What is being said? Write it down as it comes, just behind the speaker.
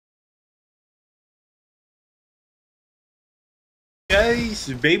Guys,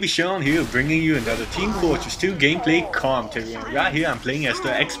 Baby Sean here, bringing you another Team Fortress 2 gameplay commentary. And right here I'm playing as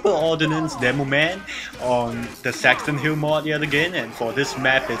the Expert Ordnance Demo Man on the Saxton Hale mod yet again, and for this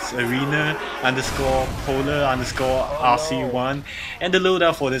map it's arena_polar_RC1, and the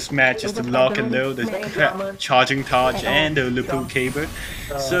loadout for this match is the lock and load, the charging torch, and the Lipu cable.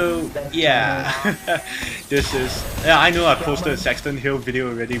 So yeah, this is, I know I posted a Saxton Hale video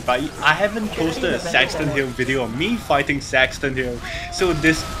already, but I haven't posted a Saxton Hale video of me fighting Saxton Hale. So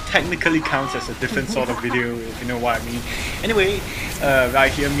this technically counts as a different sort of video, if you know what I mean. Anyway,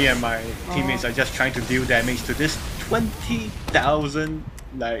 right here, me and my teammates are just trying to deal damage to this 20,000,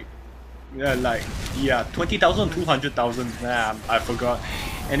 20,000, 200,000, I forgot.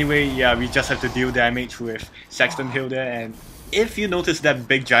 Anyway, yeah, we just have to deal damage with Saxton Hale there, and if you noticed that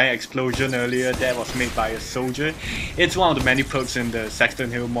big giant explosion earlier, that was made by a soldier. It's one of the many perks in the Saxton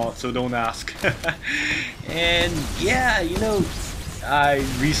Hale mod, so don't ask. And yeah, you know, I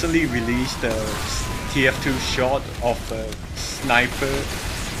recently released a TF2 shot of sniper,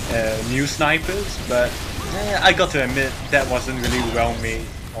 new snipers, but I got to admit that wasn't really well made.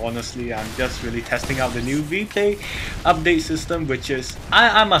 Honestly, I'm just really testing out the new replay update system, which is,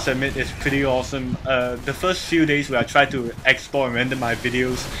 I must admit, is pretty awesome. The first few days where I tried to export and render my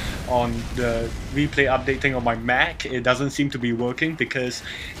videos on the replay updating on my Mac, it doesn't seem to be working because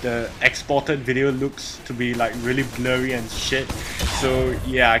the exported video looks to be like really blurry and shit. So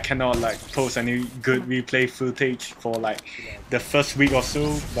yeah, I cannot like post any good replay footage for like the first week or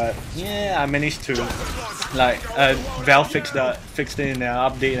so. But yeah, I managed to like Valve fixed it in their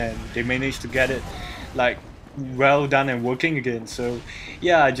update, and they managed to get it like well done and working again. So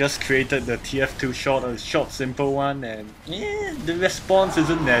yeah, I just created the TF2 shot, a short simple one, and yeah, the response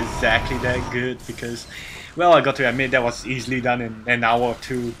isn't exactly that good because, well, I got to admit that was easily done in an hour or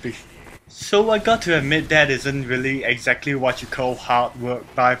two. So I got to admit that isn't really exactly what you call hard work,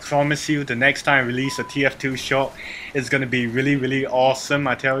 but I promise you the next time I release a TF2 shot, it's gonna be really awesome,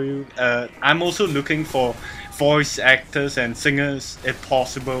 I tell you. I'm also looking for voice actors and singers if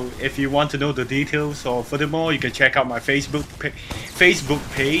possible. If you want to know the details, or furthermore, you can check out my Facebook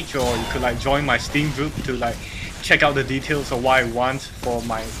page, or you could like join my Steam group to like check out the details of what I want for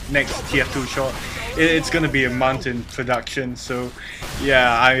my next TF2 shot. It's gonna be a month in production, so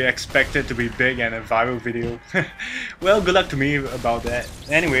yeah, I expect it to be big and a viral video. Well, good luck to me about that.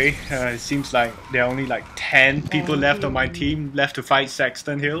 Anyway, it seems like there are only like 10 people left on my team left to fight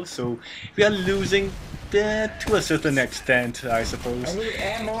Saxton Hale, so we are losing to a certain extent, I suppose.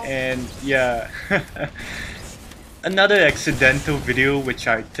 And yeah, another accidental video which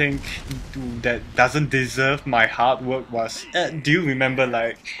I think that doesn't deserve my hard work was, do you remember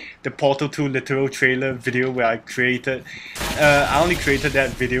like the Portal 2 literal trailer video where I created, I only created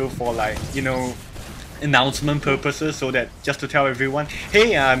that video for like, you know, announcement purposes, so that just to tell everyone,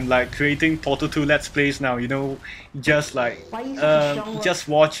 hey, I'm like creating Portal 2 Let's Plays now, you know, just like just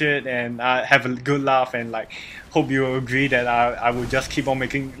watch it and have a good laugh, and like hope you agree that I will just keep on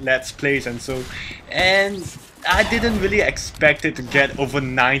making Let's Plays. And so, and I didn't really expect it to get over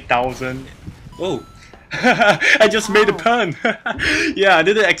 9,000. Oh, I just made a pun. Yeah, I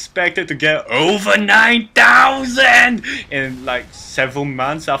didn't expect it to get over 9,000 in like several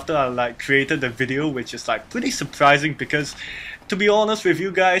months after I like created the video, which is like pretty surprising because, to be honest with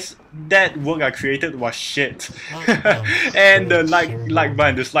you guys, that work I created was shit. And the like bar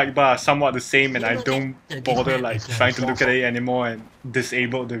and dislike bar are somewhat the same, and I don't bother like trying to look at it anymore and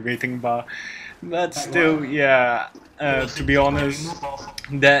disable the rating bar. But still, yeah, to be honest,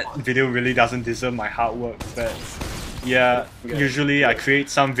 that video really doesn't deserve my hard work. But yeah, usually I create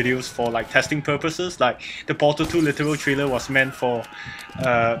some videos for like testing purposes, like the Portal 2 literal trailer was meant for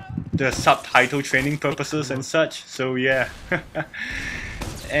the subtitle training purposes and such. So yeah,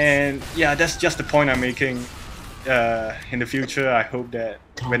 and yeah, that's just the point I'm making. In the future, I hope that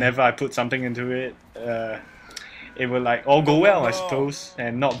whenever I put something into it, it will like all go well, I suppose,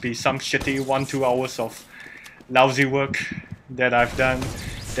 and not be some shitty 1-2 hours of lousy work that I've done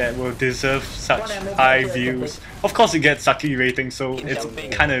that will deserve such high views. Of course it gets sucky ratings, so it's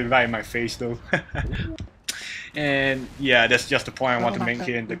kind of right in my face though. And yeah, that's just the point I want to make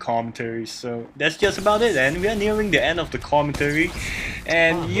here in the commentary. So that's just about it, and we are nearing the end of the commentary,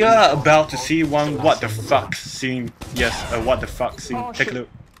 and you're about to see one what the fuck scene. Yes, a what the fuck scene. Take a look.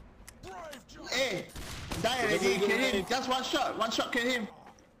 Hey, die already, kill him. Just one shot, kill him.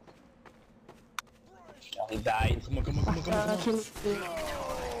 He died. Come on.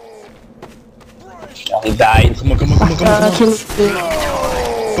 He died. Come on.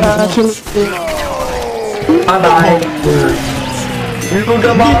 Bye-bye. You go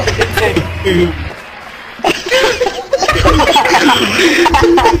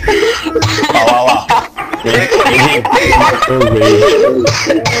Wow.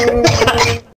 Amazing.